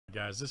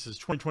Guys, this is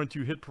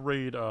 2022 Hit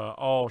Parade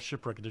All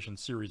Shipwreck Edition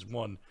Series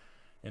 1,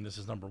 and this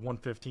is number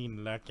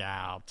 115. Look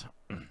out.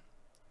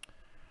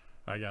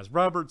 Alright guys,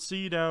 Robert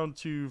C down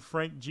to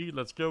Frank G.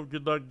 Let's go.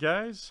 Good luck,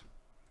 guys.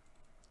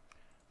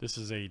 This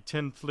is a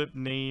 10 flip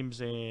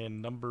names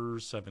and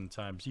numbers 7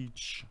 times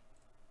each.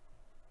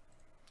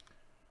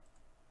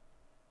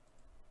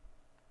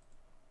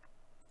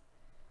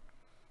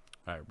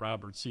 Alright,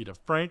 Robert C to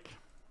Frank.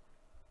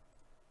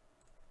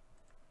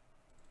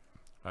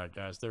 Alright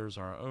guys, there's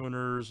our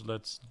owners.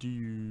 Let's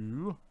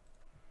do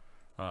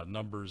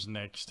numbers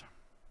next.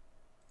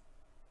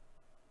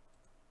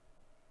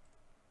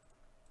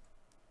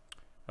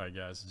 Alright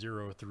guys,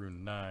 0 through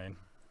 9.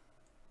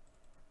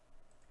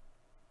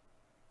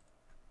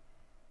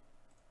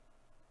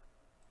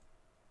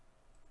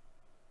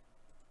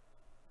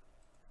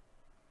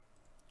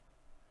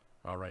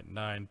 Alright,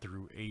 9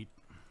 through 8.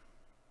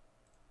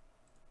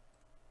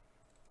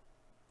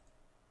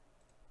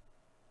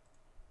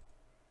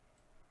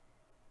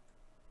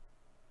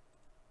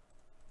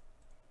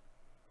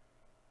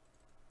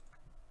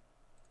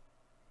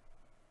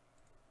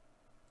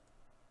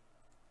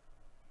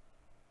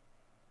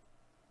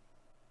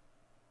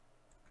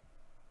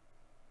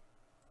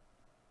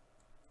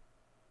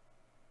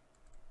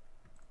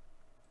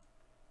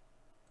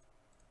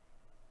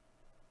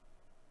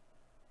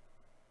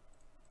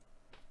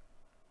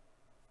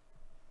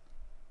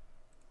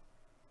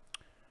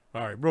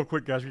 All right, real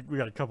quick, guys. We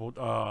got a couple.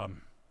 I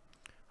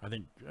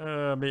think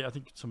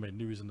some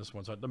news in this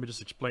one. So let me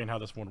just explain how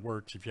this one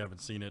works if you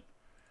haven't seen it.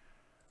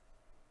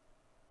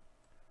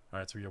 All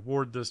right, so we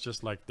award this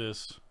just like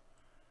this.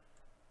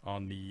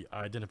 On the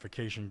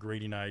identification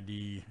grading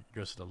ID, it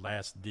goes to the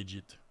last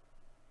digit.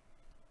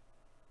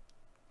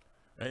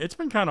 It's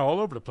been kind of all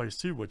over the place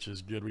too, which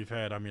is good. We've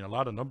had, I mean, a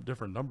lot of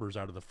different numbers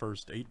out of the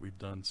first 8 we've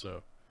done.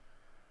 So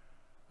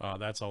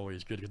that's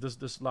always good because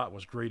this lot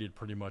was graded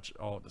pretty much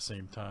all at the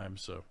same time.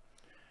 So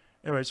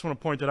anyway, I just want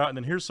to point that out. And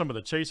then here's some of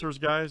the chasers,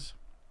 guys,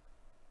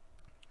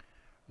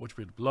 which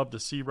we'd love to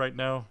see right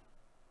now.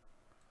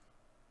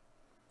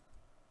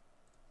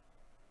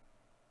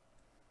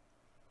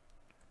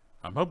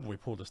 I'm hoping we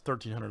pull this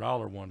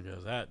 $1,300 one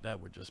because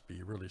that would just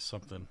be really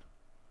something.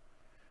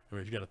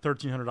 Anyway, you got a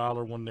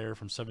 $1,300 one there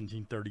from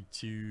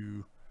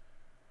 1732.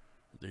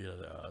 The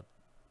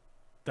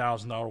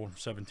 $1,000 one from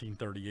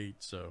 1738.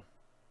 So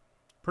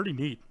pretty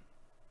neat.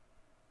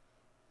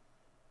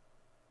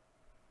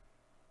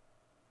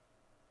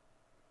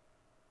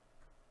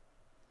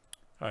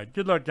 All right,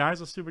 good luck,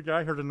 guys. Let's see what we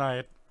got here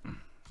tonight.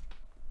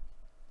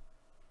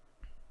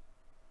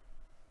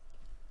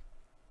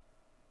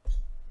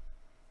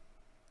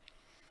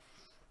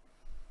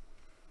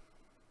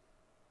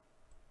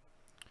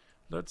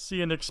 Let's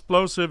see an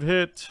explosive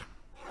hit.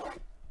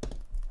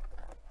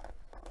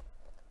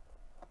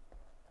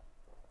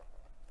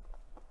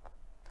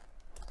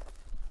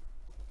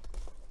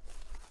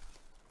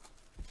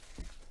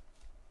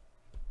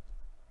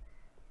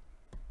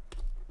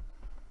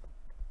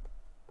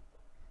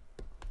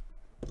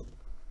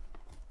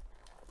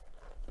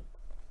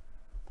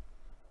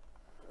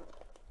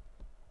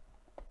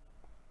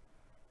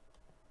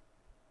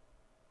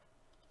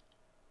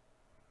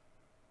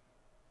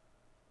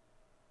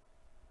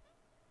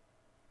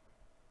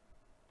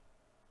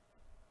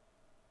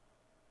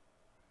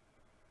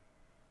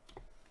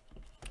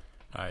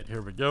 Alright,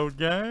 here we go,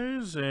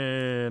 guys,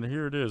 and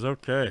here it is.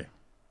 Okay.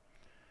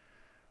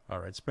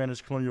 Alright,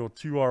 Spanish Colonial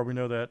 2R, we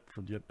know that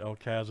from the El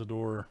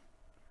Cazador.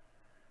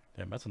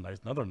 Damn, that's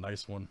another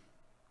nice one.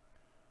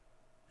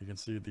 You can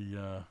see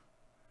the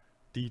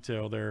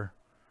detail there.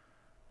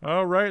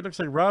 Alright, looks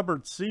like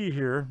Robert C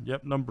here.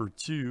 Yep, number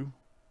 2.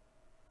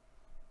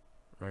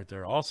 Right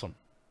there, awesome.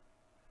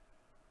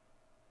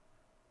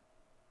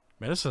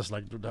 Man, this is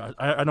like,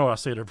 I know I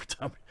say it every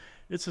time.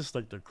 It's just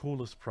like the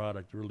coolest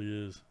product, it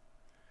really is.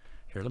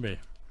 Here, let me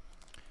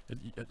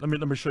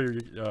show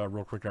you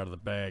real quick out of the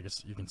bag.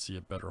 You can see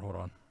it better. Hold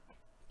on.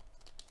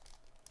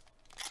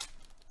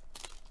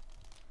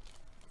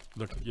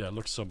 Look, yeah, it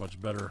looks so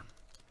much better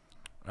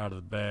out of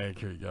the bag.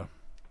 Here you go.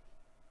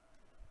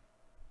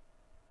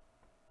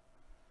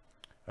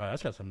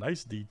 That's got some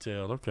nice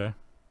detail. Okay.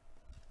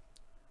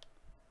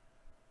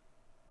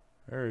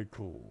 Very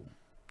cool.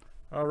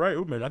 All right.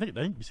 Oh man, I think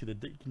you see the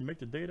date. Can you make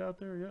the date out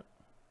there yet?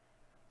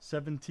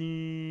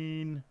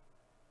 17.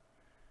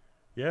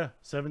 Yeah,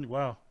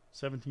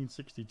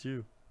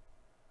 1762.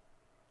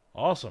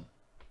 Awesome.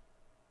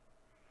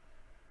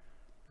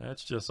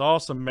 That's just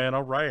awesome, man.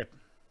 All right.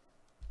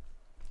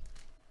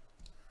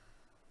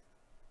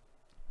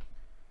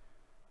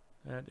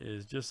 That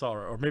is just all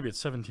right. Or maybe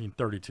it's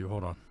 1732.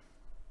 Hold on.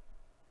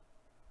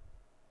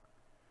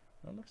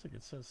 It looks like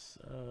it says,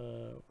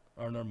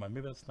 or never mind.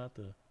 Maybe that's not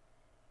the.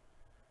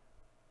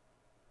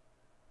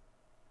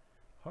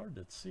 Hard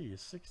to see.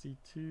 It's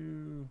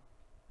 62.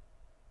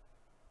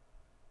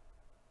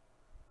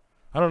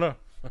 I don't know.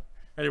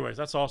 Anyways,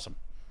 that's awesome.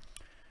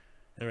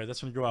 Anyway, that's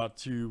going to go out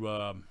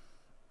to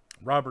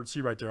Robert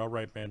C right there. All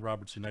right, man.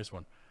 Robert C, nice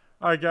one.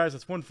 All right, guys,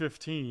 it's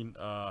 115.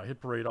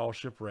 Hit Parade, all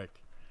shipwreck.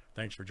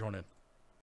 Thanks for joining.